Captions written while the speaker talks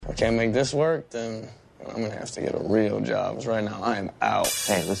can't make this work, then I'm going to have to get a real job. Because right now, I am out.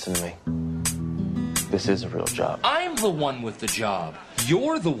 Hey, listen to me. This is a real job. I'm the one with the job.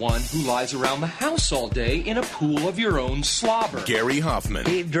 You're the one who lies around the house all day in a pool of your own slobber. Gary Hoffman.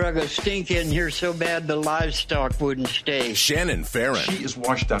 He drug a stink in here so bad the livestock wouldn't stay. Shannon Farron. She is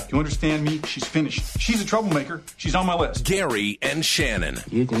washed up. You understand me? She's finished. She's a troublemaker. She's on my list. Gary and Shannon.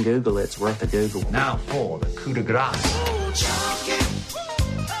 You can Google it. It's worth a Google. Now for the coup de grace.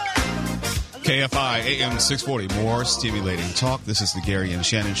 KFI AM 640, more stimulating talk. This is the Gary and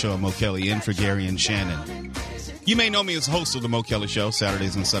Shannon Show. Mo Kelly in for Gary and Shannon. You may know me as host of the Mo Kelly Show,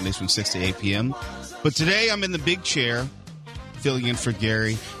 Saturdays and Sundays from 6 to 8 p.m. But today I'm in the big chair, filling in for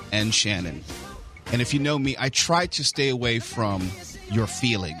Gary and Shannon. And if you know me, I try to stay away from your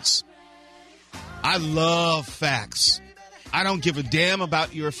feelings. I love facts. I don't give a damn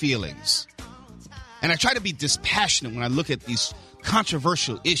about your feelings. And I try to be dispassionate when I look at these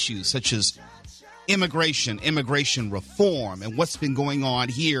controversial issues such as immigration reform, and what's been going on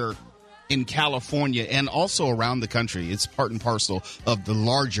here in California and also around the country. It's part and parcel of the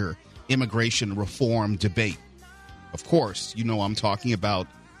larger immigration reform debate. Of course, you know I'm talking about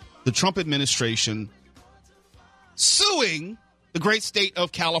the Trump administration suing the great state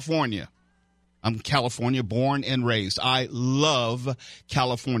of California. I'm California born and raised. I love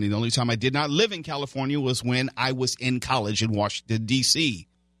California. The only time I did not live in California was when I was in college in Washington, D.C.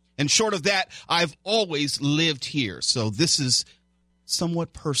 And short of that, I've always lived here. So this is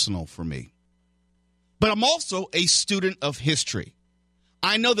somewhat personal for me. But I'm also a student of history.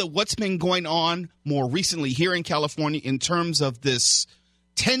 I know that what's been going on more recently here in California in terms of this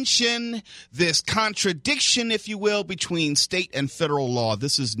tension, this contradiction, if you will, between state and federal law,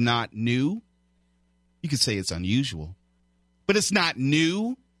 this is not new. You could say it's unusual, but it's not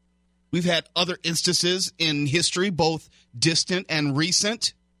new. We've had other instances in history, both distant and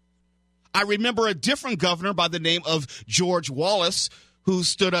recent. I remember a different governor by the name of George Wallace who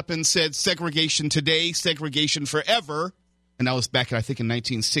stood up and said segregation today, segregation forever. And that was back, I think, in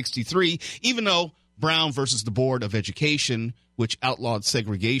 1963, even though Brown versus the Board of Education, which outlawed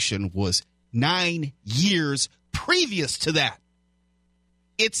segregation, was 9 years previous to that.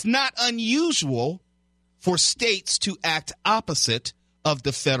 It's not unusual for states to act opposite of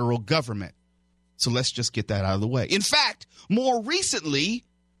the federal government. So let's just get that out of the way. In fact, more recently,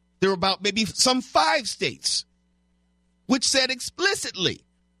 there were about maybe some 5 states which said explicitly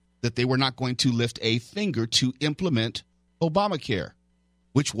that they were not going to lift a finger to implement Obamacare,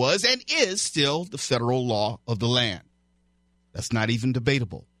 which was and is still the federal law of the land. That's not even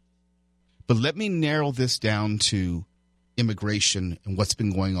debatable. But let me narrow this down to immigration and what's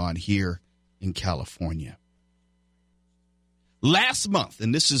been going on here in California. Last month,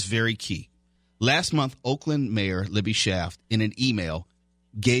 and this is very key, last month, Oakland Mayor Libby Schaaf, in an email,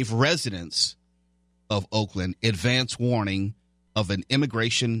 gave residents of Oakland advance warning of an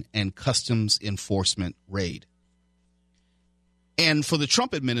immigration and customs enforcement raid. And for the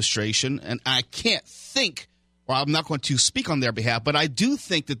Trump administration, and I can't think, or I'm not going to speak on their behalf, but I do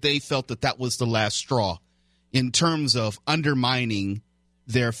think that they felt that that was the last straw in terms of undermining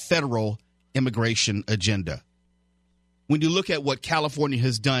their federal immigration agenda. When you look at what California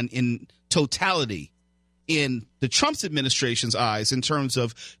has done in totality in the Trump's administration's eyes in terms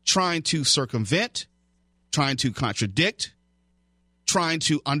of trying to circumvent, trying to contradict, trying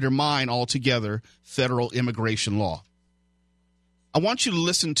to undermine altogether federal immigration law. I want you to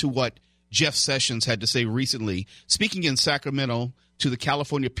listen to what Jeff Sessions had to say recently, speaking in Sacramento to the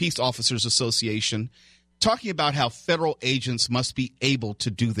California Peace Officers Association, talking about how federal agents must be able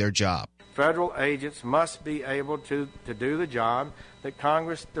to do their job. Federal agents must be able to do the job that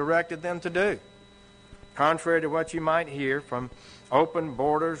Congress directed them to do. Contrary to what you might hear from open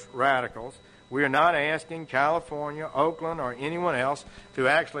borders radicals, we are not asking California, Oakland, or anyone else to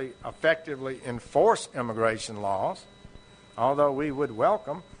actually effectively enforce immigration laws, although we would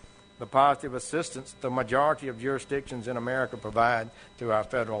welcome the positive assistance the majority of jurisdictions in America provide to our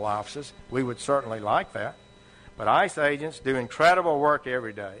federal offices. We would certainly like that. But ICE agents do incredible work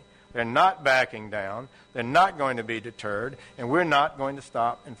every day. They're not backing down. They're not going to be deterred. And we're not going to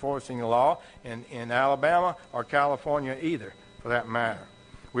stop enforcing the law in Alabama or California either, for that matter.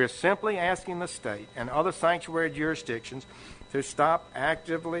 We're simply asking the state and other sanctuary jurisdictions to stop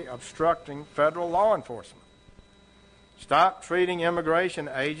actively obstructing federal law enforcement. Stop treating immigration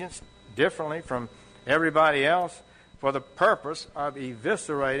agents differently from everybody else for the purpose of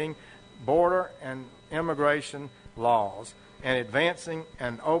eviscerating border and immigration laws and advancing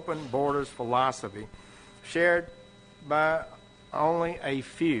an open borders philosophy shared by only a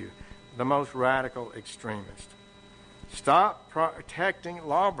few, the most radical extremists. Stop protecting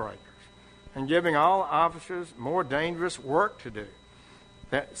lawbreakers and giving all officers more dangerous work to do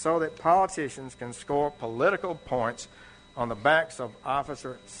so that politicians can score political points on the backs of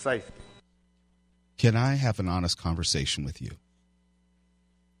officer safety. Can I have an honest conversation with you?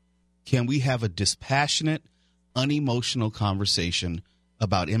 Can we have a dispassionate, unemotional conversation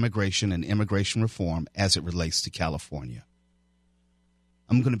about immigration and immigration reform as it relates to California?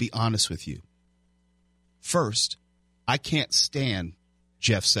 I'm going to be honest with you. First, I can't stand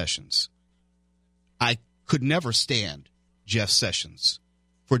Jeff Sessions. I could never stand Jeff Sessions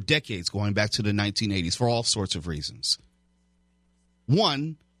for decades, going back to the 1980s, for all sorts of reasons.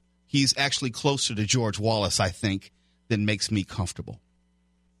 One, he's actually closer to George Wallace, I think, than makes me comfortable.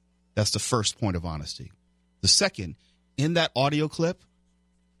 That's the first point of honesty. The second, in that audio clip,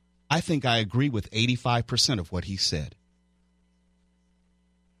 I think I agree with 85% of what he said.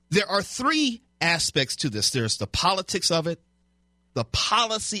 There are three aspects to this. There's the politics of it, the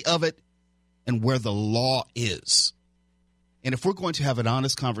policy of it, and where the law is. And if we're going to have an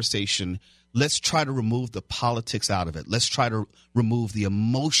honest conversation, let's try to remove the politics out of it. Let's try to remove the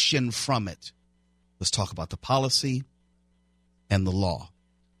emotion from it. Let's talk about the policy and the law.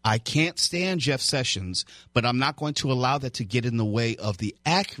 I can't stand Jeff Sessions, but I'm not going to allow that to get in the way of the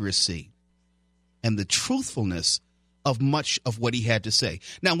accuracy and the truthfulness of much of what he had to say.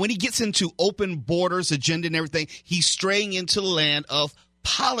 Now, when he gets into open borders agenda and everything, he's straying into the land of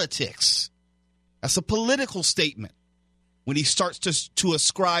politics. That's a political statement. When he starts to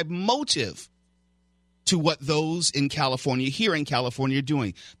ascribe motive to what those in California, here in California, are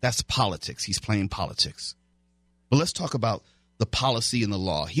doing, that's politics. He's playing politics. But let's talk about the policy and the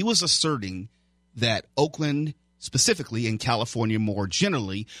law. He was asserting that Oakland, specifically in California more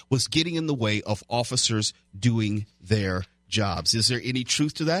generally, was getting in the way of officers doing their jobs. Is there any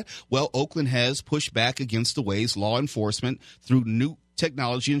truth to that? Well, Oakland has pushed back against the ways law enforcement, through new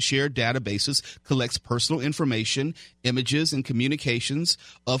technology and shared databases, collects personal information, images, and communications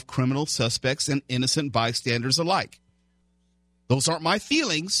of criminal suspects and innocent bystanders alike. Those aren't my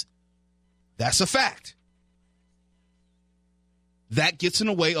feelings. That's a fact. That gets in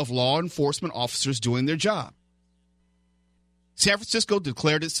the way of law enforcement officers doing their job. San Francisco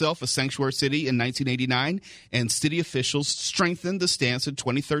declared itself a sanctuary city in 1989, and city officials strengthened the stance in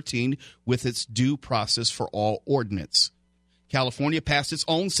 2013 with its due process for all ordinance. California passed its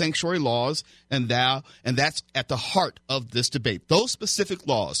own sanctuary laws, and that's at the heart of this debate. Those specific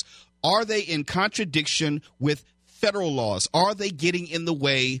laws, are they in contradiction with federal laws? Are they getting in the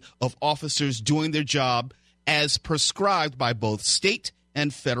way of officers doing their job as prescribed by both state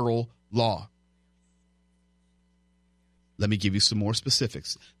and federal law? Let me give you some more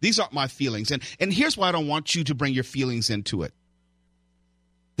specifics. These aren't my feelings. And here's why I don't want you to bring your feelings into it.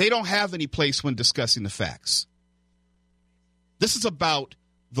 They don't have any place when discussing the facts. This is about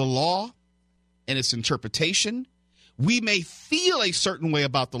the law and its interpretation. We may feel a certain way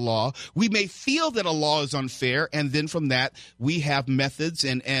about the law. We may feel that a law is unfair, and then from that, we have methods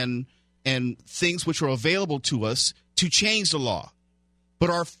and things which are available to us to change the law.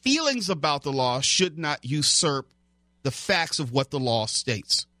 But our feelings about the law should not usurp the facts of what the law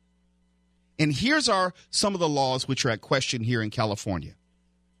states. And here's some of the laws which are at question here in California.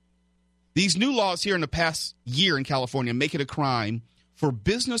 These new laws here in the past year in California make it a crime for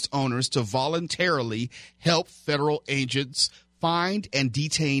business owners to voluntarily help federal agents find and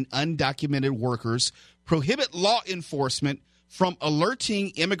detain undocumented workers, prohibit law enforcement from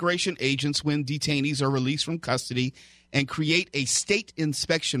alerting immigration agents when detainees are released from custody, and create a state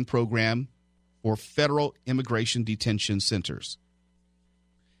inspection program for federal immigration detention centers.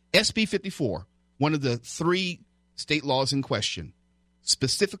 SB 54, one of the three state laws in question,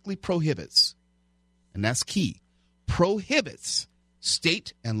 specifically prohibits, and that's key, prohibits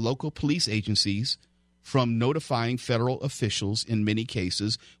state and local police agencies from notifying federal officials in many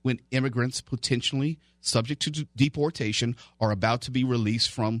cases when immigrants potentially subject to deportation are about to be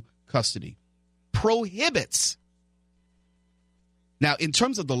released from custody. Prohibits. Now, in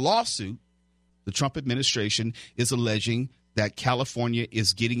terms of the lawsuit, the Trump administration is alleging that California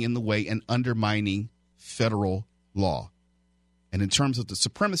is getting in the way and undermining federal law. And in terms of the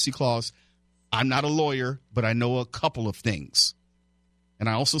supremacy clause, I'm not a lawyer, but I know a couple of things. And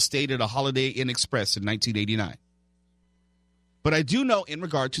I also stayed at a Holiday Inn Express in 1989. But I do know in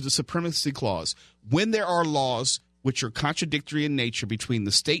regard to the supremacy clause, when there are laws which are contradictory in nature between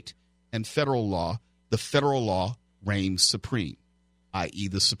the state and federal law, the federal law reigns supreme, i.e.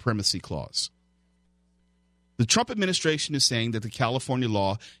 the supremacy clause. The Trump administration is saying that the California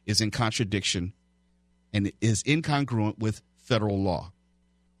law is in contradiction and is incongruent with federal law.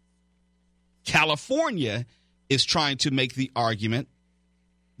 California is trying to make the argument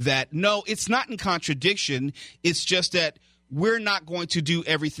that, no, it's not in contradiction. It's just that we're not going to do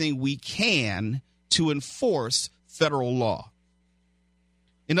everything we can to enforce federal law.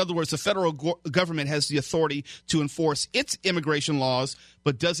 In other words, the federal government has the authority to enforce its immigration laws,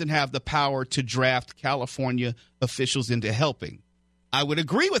 but doesn't have the power to draft California officials into helping. I would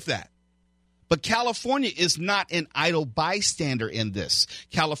agree with that. But California is not an idle bystander in this.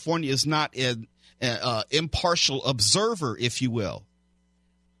 California is not an impartial observer, if you will.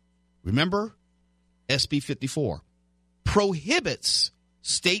 Remember, SB 54 prohibits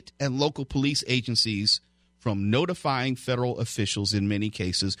state and local police agencies from notifying federal officials in many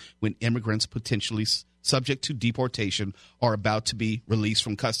cases when immigrants potentially subject to deportation are about to be released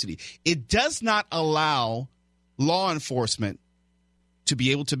from custody. It does not allow law enforcement to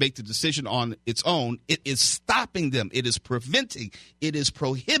be able to make the decision on its own. It is stopping them. It is preventing. It is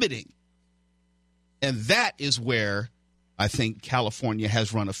prohibiting. And that is where I think California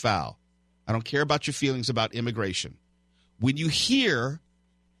has run afoul. I don't care about your feelings about immigration. When you hear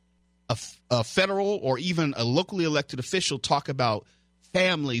a federal or even a locally elected official talk about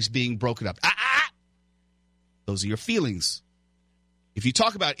families being broken up, those are your feelings. If you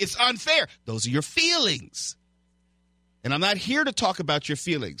talk about it's unfair, those are your feelings. And I'm not here to talk about your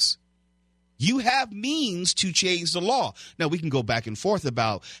feelings. You have means to change the law. Now, we can go back and forth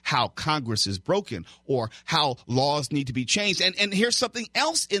about how Congress is broken or how laws need to be changed. And here's something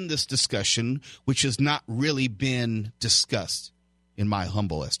else in this discussion which has not really been discussed, in my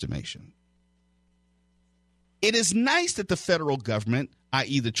humble estimation. It is nice that the federal government,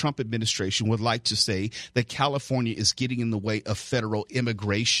 i.e. the Trump administration, would like to say that California is getting in the way of federal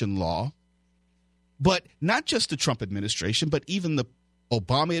immigration law. But not just the Trump administration, but even the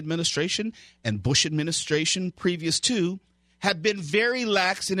Obama administration and Bush administration previous to have been very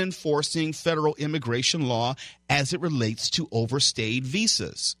lax in enforcing federal immigration law as it relates to overstayed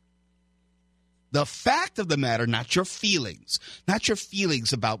visas. The fact of the matter, not your feelings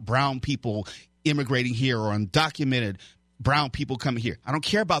about brown people immigrating here or undocumented brown people coming here. I don't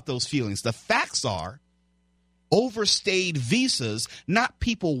care about those feelings. The facts are overstayed visas, not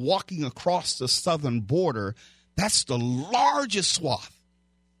people walking across the southern border. That's the largest swath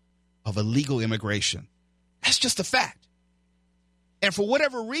of illegal immigration. That's just a fact. And for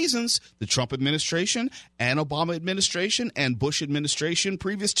whatever reasons, the Trump administration and Obama administration and Bush administration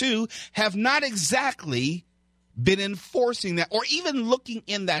previous to have not exactly been enforcing that or even looking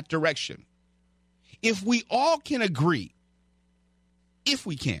in that direction. If we all can agree, if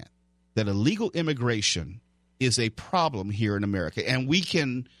we can, that illegal immigration is a problem here in America, and we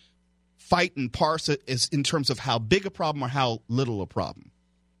can fight and parse it as in terms of how big a problem or how little a problem.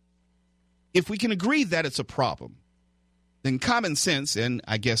 If we can agree that it's a problem, then common sense, and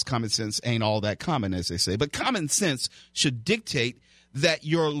I guess common sense ain't all that common, as they say, but common sense should dictate that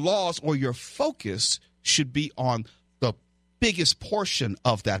your laws or your focus should be on the biggest portion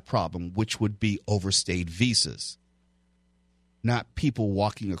of that problem, which would be overstayed visas, not people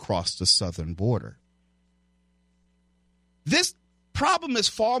walking across the southern border. This problem is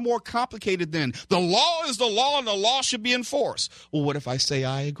far more complicated than the law is the law and the law should be enforced. Well, what if I say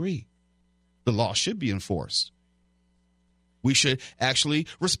I agree? The law should be enforced. We should actually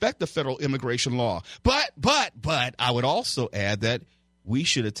respect the federal immigration law. But I would also add that we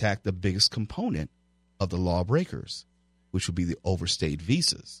should attack the biggest component of the lawbreakers, which would be the overstayed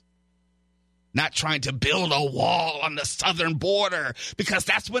visas. Not trying to build a wall on the southern border, because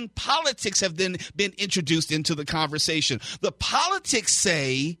that's when politics have then been introduced into the conversation. The politics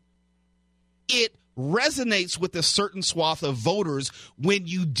say it resonates with a certain swath of voters when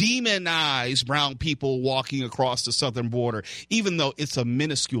you demonize brown people walking across the southern border, even though it's a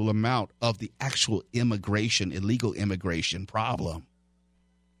minuscule amount of the actual immigration, illegal immigration problem.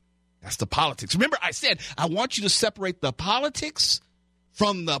 That's the politics. Remember, I said I want you to separate the politics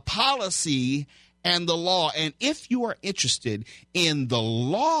from the policy and the law. And if you are interested in the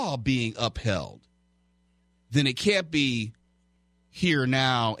law being upheld, then it can't be here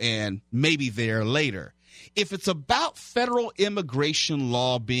now and maybe there later. If it's about federal immigration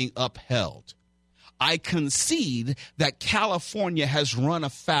law being upheld, I concede that California has run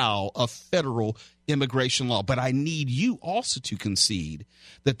afoul of federal immigration law. But I need you also to concede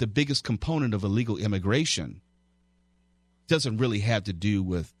that the biggest component of illegal immigration doesn't really have to do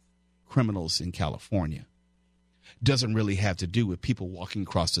with criminals in California. Doesn't really have to do with people walking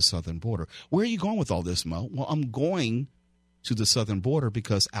across the southern border. Where are you going with all this, Mo? Well, I'm going to the southern border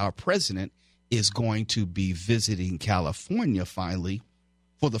because our president is going to be visiting California finally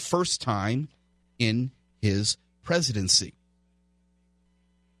for the first time in his presidency.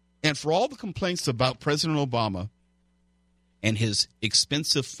 And for all the complaints about President Obama and his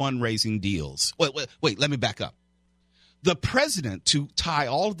expensive fundraising deals. Wait, let me back up. The president, to tie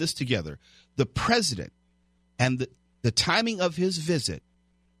all of this together, the president and the timing of his visit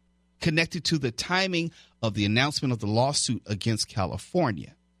connected to the timing of the announcement of the lawsuit against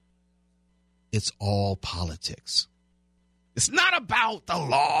California. It's all politics. It's not about the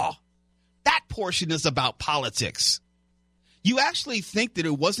law. That portion is about politics. You actually think that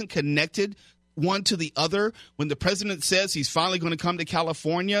it wasn't connected one to the other when the president says he's finally going to come to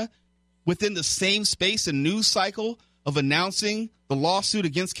California within the same space and news cycle of announcing the lawsuit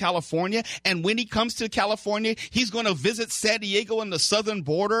against California. And when he comes to California, he's going to visit San Diego and the southern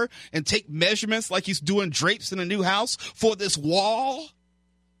border and take measurements like he's doing drapes in a new house for this wall.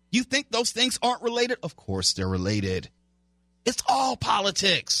 You think those things aren't related? Of course they're related. It's all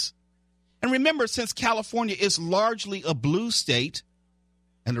politics. And remember, since California is largely a blue state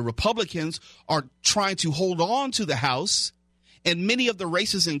and the Republicans are trying to hold on to the House, and many of the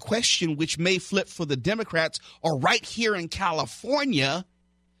races in question, which may flip for the Democrats, are right here in California,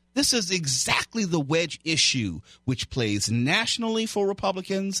 this is exactly the wedge issue which plays nationally for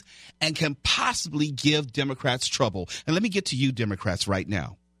Republicans and can possibly give Democrats trouble. And let me get to you, Democrats, right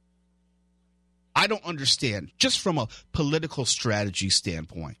now. I don't understand, just from a political strategy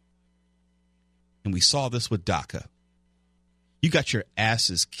standpoint, and we saw this with DACA. You got your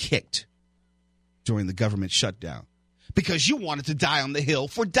asses kicked during the government shutdown because you wanted to die on the Hill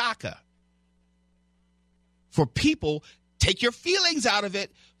for DACA. For people, take your feelings out of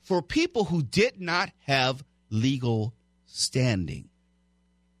it, for people who did not have legal standing.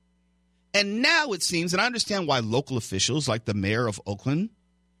 And now it seems, and I understand why local officials like the mayor of Oakland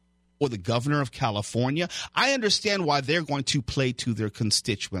or the governor of California, I understand why they're going to play to their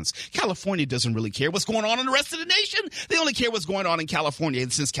constituents. California doesn't really care what's going on in the rest of the nation. They only care what's going on in California.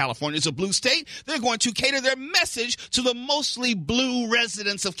 And since California is a blue state, they're going to cater their message to the mostly blue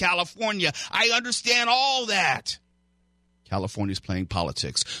residents of California. I understand all that. California's playing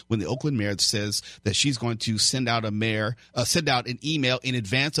politics. When the Oakland mayor says that she's going to send out an email in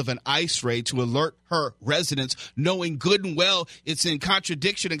advance of an ICE raid to alert her residents, knowing good and well it's in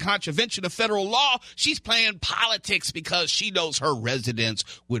contradiction and contravention of federal law, she's playing politics because she knows her residents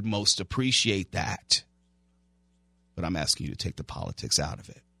would most appreciate that. But I'm asking you to take the politics out of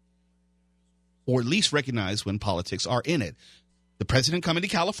it, or at least recognize when politics are in it. The president coming to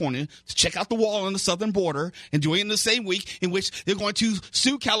California to check out the wall on the southern border and doing it in the same week in which they're going to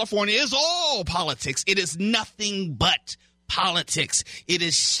sue California is all politics. It is nothing but politics. It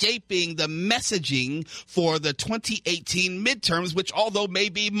is shaping the messaging for the 2018 midterms, which, although may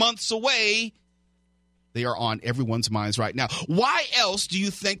be months away, they are on everyone's minds right now. Why else do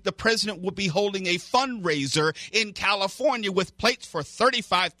you think the president would be holding a fundraiser in California with plates for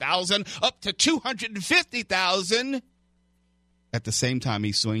 $35,000 up to $250,000? At the same time,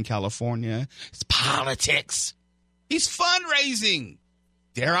 he's suing California. It's politics. He's fundraising.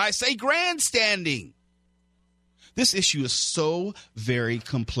 Dare I say grandstanding. This issue is so very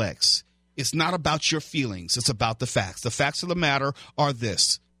complex. It's not about your feelings. It's about the facts. The facts of the matter are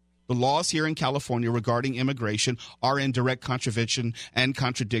this. The laws here in California regarding immigration are in direct contravention and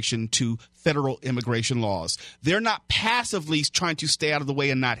contradiction to federal immigration laws. They're not passively trying to stay out of the way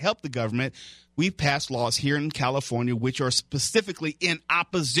and not help the government. We've passed laws here in California which are specifically in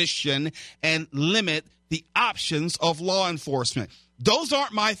opposition and limit the options of law enforcement. Those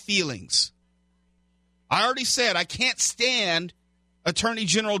aren't my feelings. I already said I can't stand Attorney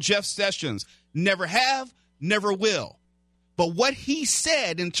General Jeff Sessions. Never have, never will. But what he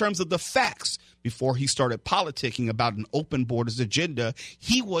said in terms of the facts before he started politicking about an open borders agenda,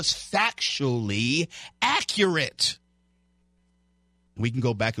 he was factually accurate. We can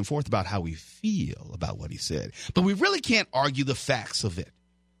go back and forth about how we feel about what he said, but we really can't argue the facts of it.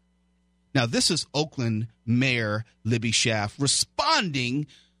 Now, this is Oakland Mayor Libby Schaaf responding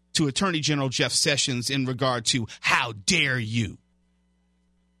to Attorney General Jeff Sessions in regard to how dare you.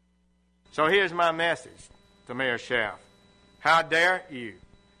 So here's my message to Mayor Schaaf. How dare you?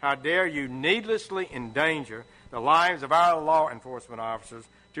 How dare you needlessly endanger the lives of our law enforcement officers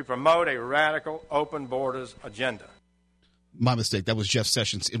to promote a radical open borders agenda? My mistake. That was Jeff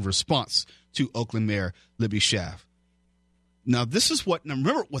Sessions in response to Oakland Mayor Libby Schaaf. Now, this is what, now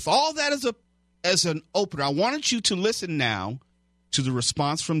remember, with all that as an opener, I wanted you to listen now to the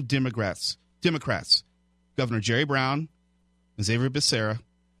response from Democrats. Governor Jerry Brown and Xavier Becerra,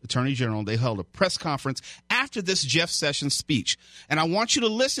 Attorney General, they held a press conference after this Jeff Sessions speech. And I want you to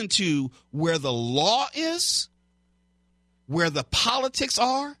listen to where the law is, where the politics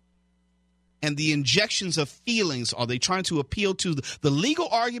are, and the injections of feelings. Are they trying to appeal to the legal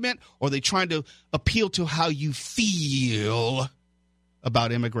argument, or are they trying to appeal to how you feel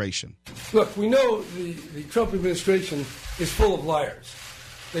about immigration? Look, we know the Trump administration is full of liars.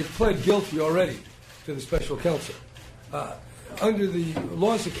 They've pled guilty already to the special counsel. Under the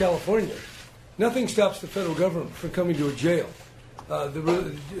laws of California, nothing stops the federal government from coming to a jail.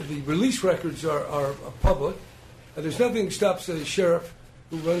 The release records are public. There's nothing that stops the sheriff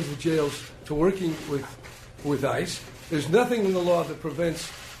who runs the jails to working with ICE. There's nothing in the law that prevents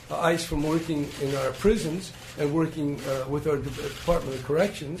ICE from working in our prisons and working with our Department of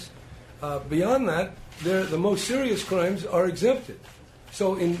Corrections. Beyond that, the most serious crimes are exempted.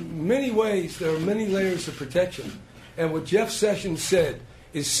 So in many ways, there are many layers of protection. And what Jeff Sessions said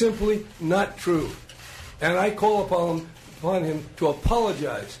is simply not true. And I call upon him to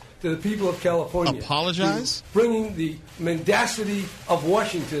apologize to the people of California. Apologize? Bringing the mendacity of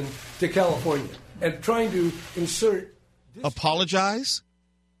Washington to California and trying to insert... Apologize?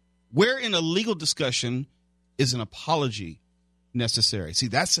 Where in a legal discussion is an apology necessary? See,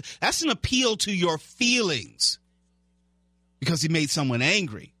 that's an appeal to your feelings because he made someone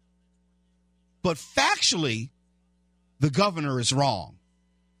angry. But factually, the governor is wrong.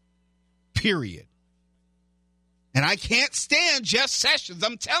 Period. And I can't stand Jeff Sessions.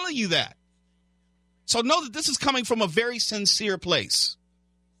 I'm telling you that. So know that this is coming from a very sincere place.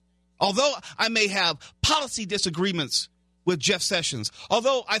 Although I may have policy disagreements with Jeff Sessions,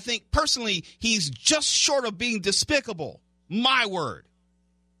 although I think personally he's just short of being despicable, my word,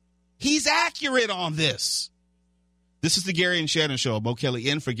 he's accurate on this. This is the Gary and Shannon Show. Mo Kelly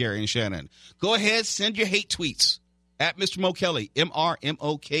in for Gary and Shannon. Go ahead, send your hate tweets at Mr. Mo Kelly,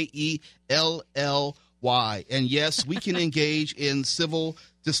 MrMoKELLY. And yes, we can engage in civil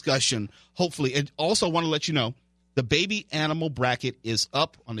discussion, hopefully. And also want to let you know, the baby animal bracket is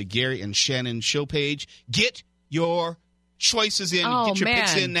up on the Gary and Shannon show page. Get your choices in. Get your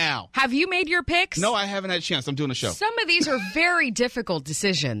picks in now. Have you made your picks? No, I haven't had a chance. I'm doing a show. Some of these are very difficult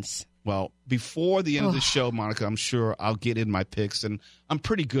decisions. Well, before the end of the show, Monica, I'm sure I'll get in my picks, and I'm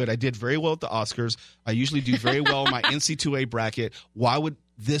pretty good. I did very well at the Oscars. I usually do very well in my NC2A bracket. Why would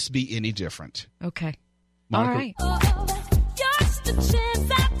this be any different? Okay. Monica? All right. You're just a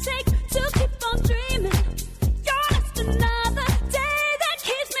chance I take to keep on dreaming. You're just another day that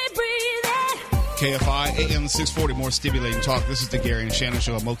keeps me breathing. KFI AM 640, more stimulating talk. This is the Gary and Shannon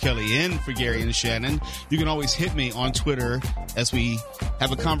Show. I'm Mo Kelly in for Gary and Shannon. You can always hit me on Twitter as we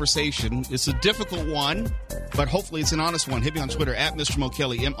have a conversation. It's a difficult one, but hopefully it's an honest one. Hit me on Twitter at Mr. Mo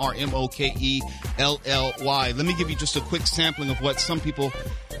Kelly, MrMoKELLY. Let me give you just a quick sampling of what some people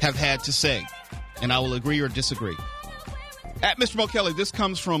have had to say, and I will agree or disagree. At Mr. Mo Kelly, this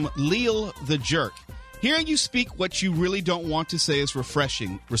comes from Leal the Jerk. Hearing you speak what you really don't want to say is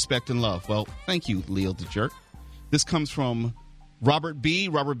refreshing. Respect and love. Well, thank you, Leal the Jerk. This comes from Robert B.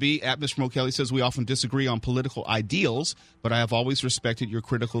 Robert B. at Mr. Mo Kelly says, we often disagree on political ideals, but I have always respected your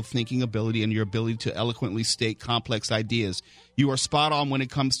critical thinking ability and your ability to eloquently state complex ideas. You are spot on when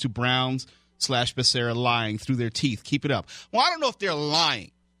it comes to Browns/Becerra lying through their teeth. Keep it up. Well, I don't know if they're lying.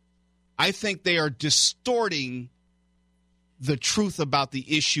 I think they are distorting the truth about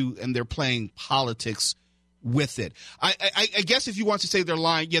the issue, and they're playing politics with it. I guess if you want to say they're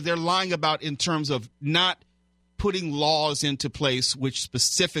lying, yeah, they're lying about in terms of not putting laws into place which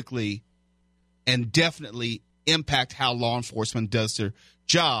specifically and definitely impact how law enforcement does their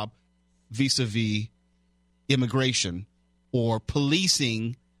job vis-a-vis immigration or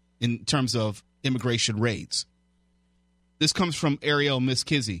policing in terms of immigration raids. This comes from Ariel Miss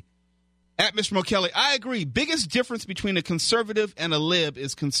Kizzy. At Mr. Mo Kelly, I agree. Biggest difference between a conservative and a lib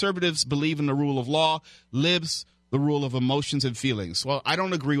is conservatives believe in the rule of law, libs the rule of emotions and feelings. Well, I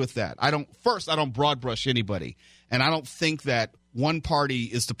don't agree with that. I don't broad brush anybody. And I don't think that one party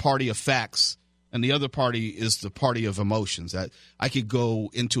is the party of facts and the other party is the party of emotions. I could go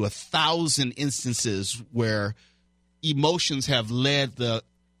into 1,000 instances where emotions have led the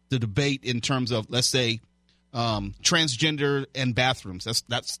debate in terms of, let's say, transgender and bathrooms.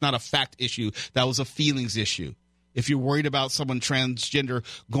 That's not a fact issue. That was a feelings issue. If you're worried about someone transgender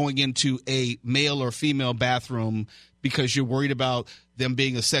going into a male or female bathroom because you're worried about them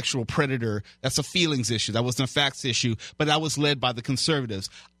being a sexual predator, that's a feelings issue. That wasn't a facts issue, but that was led by the conservatives.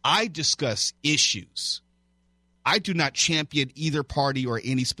 I discuss issues. I do not champion either party or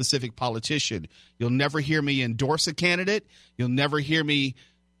any specific politician. You'll never hear me endorse a candidate. You'll never hear me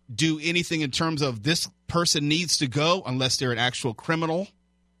do anything in terms of this person needs to go unless they're an actual criminal.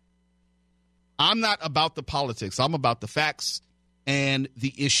 I'm not about the politics. I'm about the facts and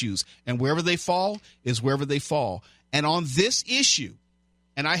the issues. And wherever they fall is wherever they fall. And on this issue,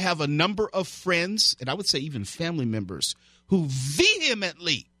 And I have a number of friends, and I would say even family members, who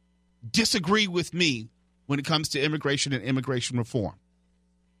vehemently disagree with me when it comes to immigration and immigration reform.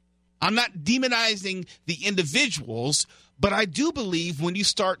 I'm not demonizing the individuals, but I do believe when you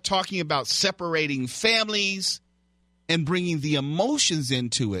start talking about separating families and bringing the emotions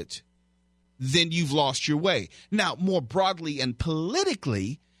into it, then you've lost your way. Now, more broadly and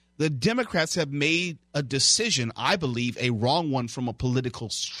politically, the Democrats have made a decision, I believe, a wrong one from a political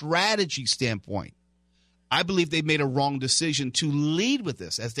strategy standpoint. I believe they made a wrong decision to lead with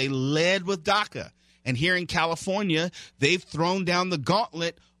this, as they led with DACA. And here in California, they've thrown down the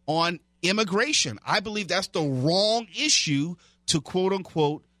gauntlet on immigration. I believe that's the wrong issue to, quote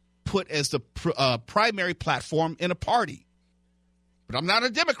unquote, put as the primary platform in a party. But I'm not a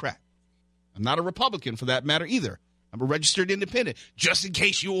Democrat. I'm not a Republican for that matter either. I'm a registered independent, just in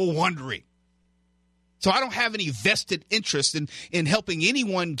case you were wondering. So I don't have any vested interest in helping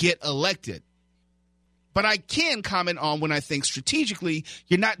anyone get elected. But I can comment on when I think strategically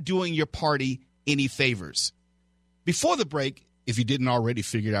you're not doing your party any favors. Before the break, if you didn't already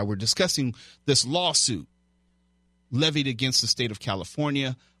figure it out, we're discussing this lawsuit levied against the state of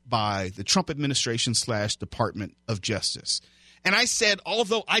California by the Trump administration / Department of Justice. And I said,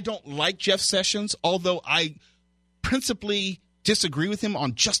 although I don't like Jeff Sessions, although I principally disagree with him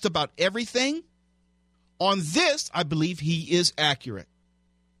on just about everything, on this, I believe he is accurate.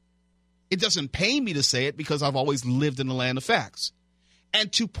 It doesn't pain me to say it because I've always lived in the land of facts.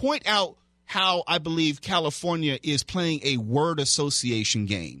 And to point out how I believe California is playing a word association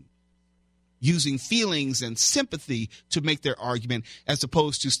game, using feelings and sympathy to make their argument as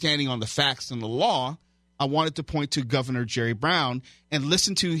opposed to standing on the facts and the law, I wanted to point to Governor Jerry Brown and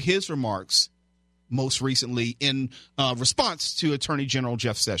listen to his remarks most recently in response to Attorney General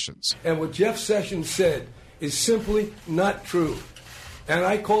Jeff Sessions. And what Jeff Sessions said is simply not true. And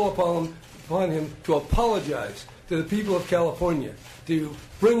I call upon him to apologize to the people of California, to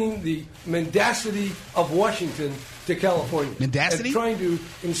bringing the mendacity of Washington to California. Mendacity? And trying to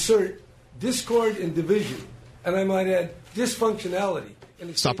insert discord and division, and I might add dysfunctionality.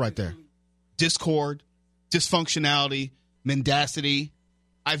 Stop right there. Discord, dysfunctionality, mendacity.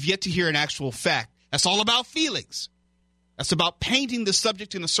 I've yet to hear an actual fact. That's all about feelings. That's about painting the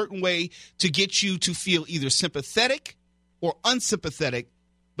subject in a certain way to get you to feel either sympathetic or unsympathetic,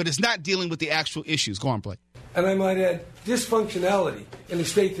 but it's not dealing with the actual issues. Go on, Blake. And I might add dysfunctionality in a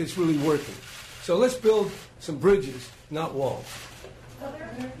state that's really working. So let's build some bridges, not walls. How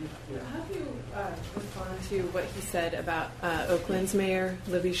do you respond to what he said about Oakland's mayor,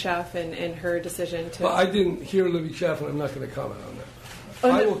 Libby Schaaf, and her decision to... Well, I didn't hear Libby Schaaf, and I'm not going to comment on that.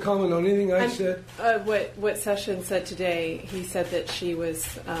 I will comment on anything I said. What Sessions said today, he said that she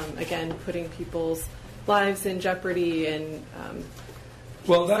was, again, putting people's lives in jeopardy. And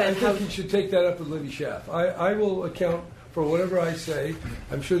I think you should take that up with Libby Schaaf. I will account for whatever I say.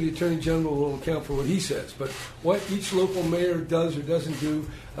 I'm sure the Attorney General will account for what he says. But what each local mayor does or doesn't do,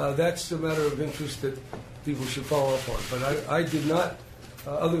 that's a matter of interest that people should follow up on. But I did not,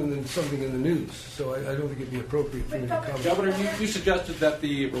 other than something in the news, so I don't think it'd be appropriate for me to comment. Governor, you suggested that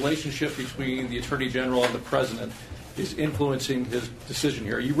the relationship between the Attorney General and the President is influencing his decision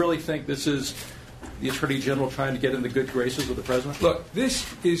here. You really think this is the Attorney General trying to get in the good graces of the President? Look, this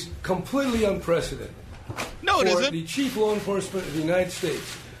is completely unprecedented. No, it isn't. For the Chief Law Enforcement of the United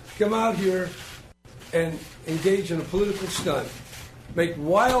States to come out here and engage in a political stunt, make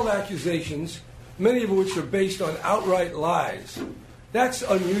wild accusations, many of which are based on outright lies. That's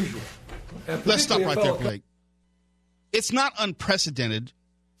unusual. Let's stop right there, Blake. It's not unprecedented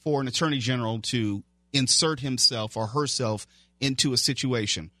for an Attorney General to insert himself or herself into a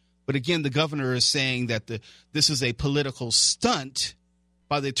situation. But again, the governor is saying that this is a political stunt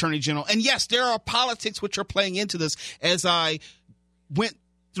by the Attorney General. And yes, there are politics which are playing into this, as I went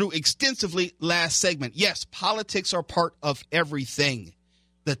through extensively last segment. Yes, politics are part of everything.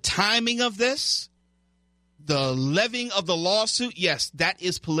 The timing of this, the levying of the lawsuit, yes, that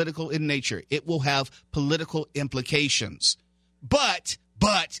is political in nature. It will have political implications. But,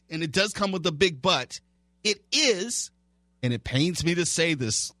 and it does come with a big but, it is, and it pains me to say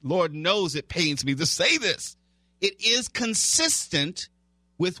this, Lord knows it pains me to say this, it is consistent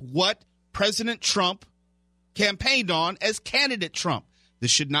with what President Trump campaigned on as candidate Trump. This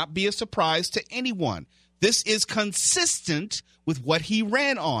should not be a surprise to anyone. This is consistent with what he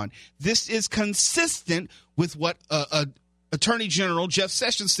ran on. This is consistent with what Attorney General Jeff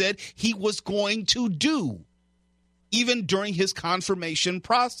Sessions said he was going to do, even during his confirmation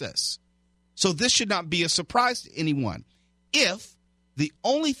process. So this should not be a surprise to anyone. If the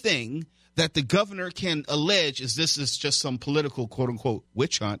only thing that the governor can allege is this is just some political, quote unquote,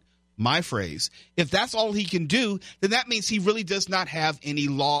 witch hunt, my phrase. If that's all he can do, then that means he really does not have any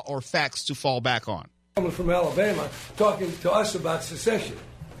law or facts to fall back on. Coming from Alabama, talking to us about secession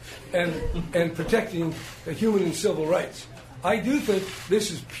and protecting human and civil rights. I do think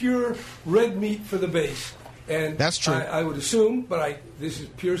this is pure red meat for the base. And that's true. I would assume, but this is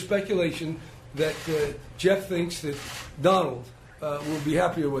pure speculation, that Jeff thinks that Donald will be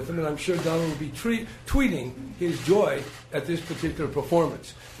happier with him, and I'm sure Donald will be tweeting his joy at this particular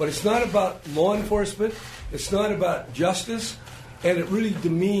performance. But it's not about law enforcement, it's not about justice, and it really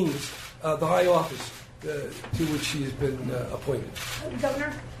demeans the high office to which he has been appointed.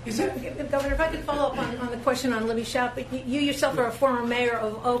 Governor, Governor, if I could follow up on the question on Libby Schaaf, but you yourself are a former mayor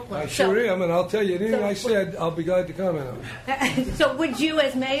of Oakland. I sure am, and I'll tell you anything I said, I'll be glad to comment on it. So would you,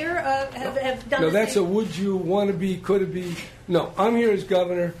 as mayor, have done No, the that's same? a would you, want to be, could it be. No, I'm here as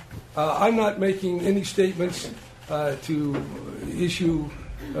governor. I'm not making any statements to issue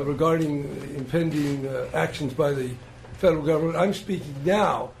regarding impending actions by the federal government. I'm speaking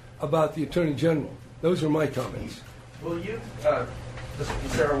now about the Attorney General. Those are my comments. Will you,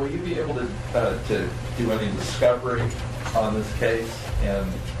 Sarah, will you be able to do any discovery on this case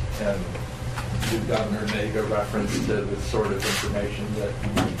and the governor make a reference to the sort of information that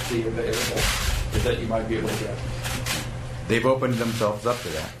you might see available, that you might be able to get? They've opened themselves up to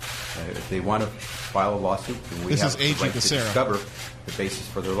that. If they want to file a lawsuit, then we have the right to discover the basis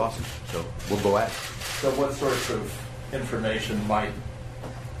for their lawsuit. So we'll go at it. So what sorts of information might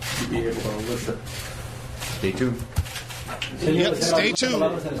you be able to elicit? Stay tuned. Yep, stay tuned.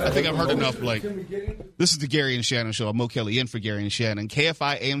 I think I've heard enough, Blake. This is the Gary and Shannon Show. I'm Mo Kelly in for Gary and Shannon.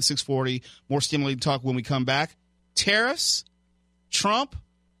 KFI AM 640. More stimulating talk when we come back. Tariffs, Trump,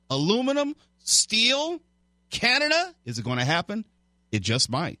 aluminum, steel, Canada. Is it going to happen? It just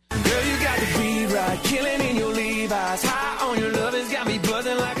might. Girl, you got to be right. Killing in your Levi's. High on your love has got me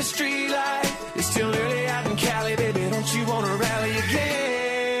buzzing like a street light. It's still early out in Cali, baby. Don't you want to rally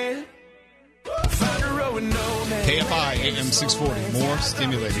again? Find a row with no man. KFI AM 640. More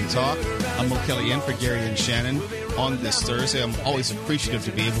stimulating talk. I'm Mo Kelly in for Gary and Shannon on this Thursday. I'm always appreciative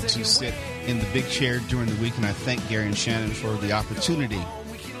to be able to sit in the big chair during the week, and I thank Gary and Shannon for the opportunity.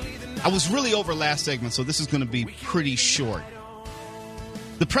 I was really over last segment, so this is going to be pretty short.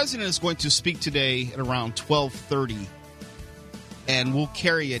 The president is going to speak today at around 12:30, and we'll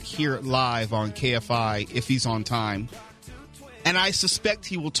carry it here live on KFI if he's on time. And I suspect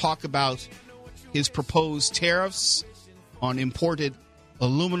he will talk about his proposed tariffs on imported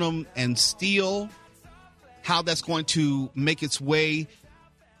aluminum and steel, how that's going to make its way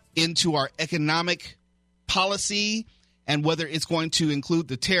into our economic policy, and whether it's going to include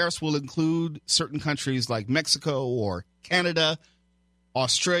the tariffs will include certain countries like Mexico or Canada,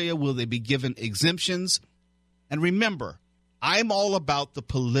 Australia. Will they be given exemptions? And remember, I'm all about the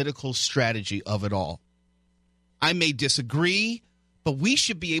political strategy of it all. I may disagree, but we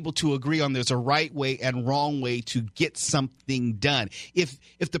should be able to agree on there's a right way and wrong way to get something done. If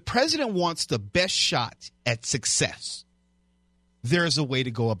the president wants the best shot at success, there's a way to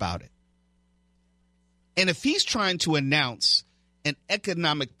go about it. And if he's trying to announce an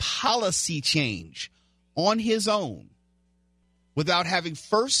economic policy change on his own without having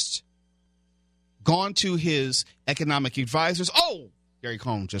first gone to his economic advisors, Gary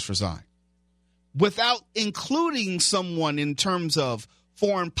Cohn just resigned, without including someone in terms of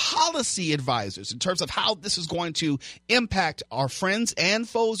foreign policy advisors, in terms of how this is going to impact our friends and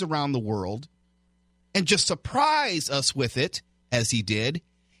foes around the world, and just surprise us with it, as he did,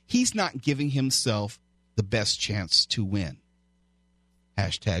 he's not giving himself the best chance to win.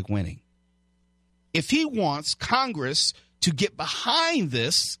 Hashtag winning. If he wants Congress to get behind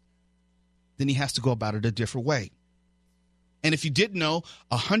this, then he has to go about it a different way. And if you didn't know,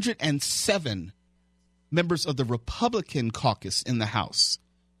 107 members of the Republican caucus in the House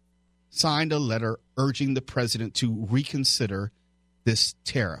signed a letter urging the president to reconsider this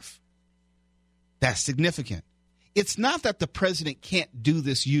tariff. That's significant. It's not that the president can't do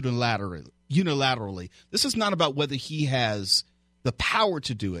this unilaterally. This is not about whether he has the power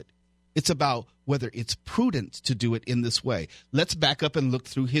to do it. It's about whether it's prudent to do it in this way. Let's back up and look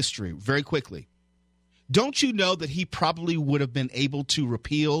through history very quickly. Don't you know that he probably would have been able to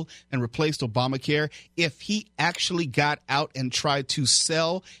repeal and replace Obamacare if he actually got out and tried to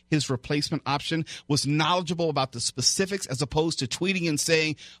sell his replacement option, was knowledgeable about the specifics as opposed to tweeting and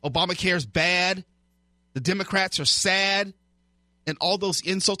saying Obamacare's bad, the Democrats are sad, and all those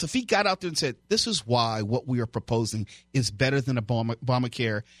insults? If he got out there and said, this is why what we are proposing is better than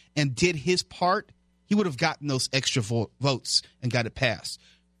Obamacare, and did his part, he would have gotten those extra votes and got it passed.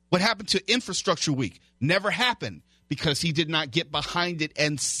 What happened to Infrastructure Week? Never happened because he did not get behind it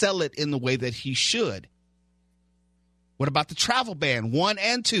and sell it in the way that he should. What about the travel ban 1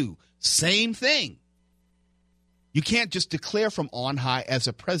 and 2? Same thing. You can't just declare from on high as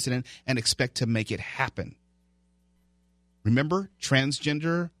a president and expect to make it happen. Remember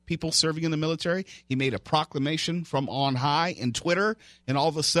transgender people serving in the military? He made a proclamation from on high in Twitter, and all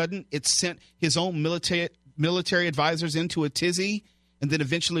of a sudden it sent his own military advisors into a tizzy, and then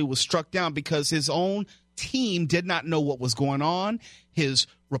eventually was struck down because his own team did not know what was going on. His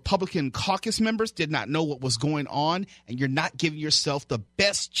Republican caucus members did not know what was going on, and you're not giving yourself the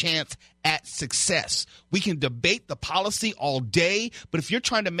best chance at success. We can debate the policy all day, but if you're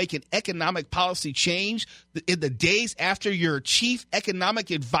trying to make an economic policy change in the days after your chief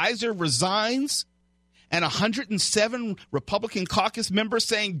economic advisor resigns and 107 Republican caucus members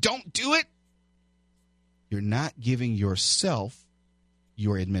saying don't do it, you're not giving yourself,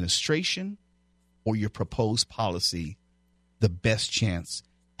 your administration, or your proposed policy the best chance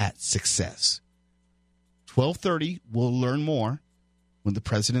at success. 12:30, we'll learn more when the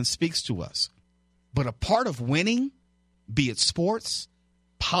president speaks to us. But a part of winning, be it sports,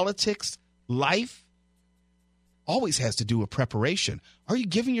 politics, life, always has to do with preparation. Are you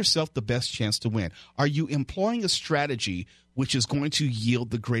giving yourself the best chance to win? Are you employing a strategy which is going to yield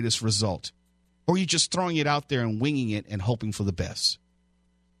the greatest result? Or are you just throwing it out there and winging it and hoping for the best?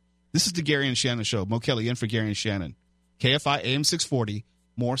 This is the Gary and Shannon Show. Mo Kelly in for Gary and Shannon. KFI AM 640,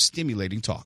 more stimulating talk.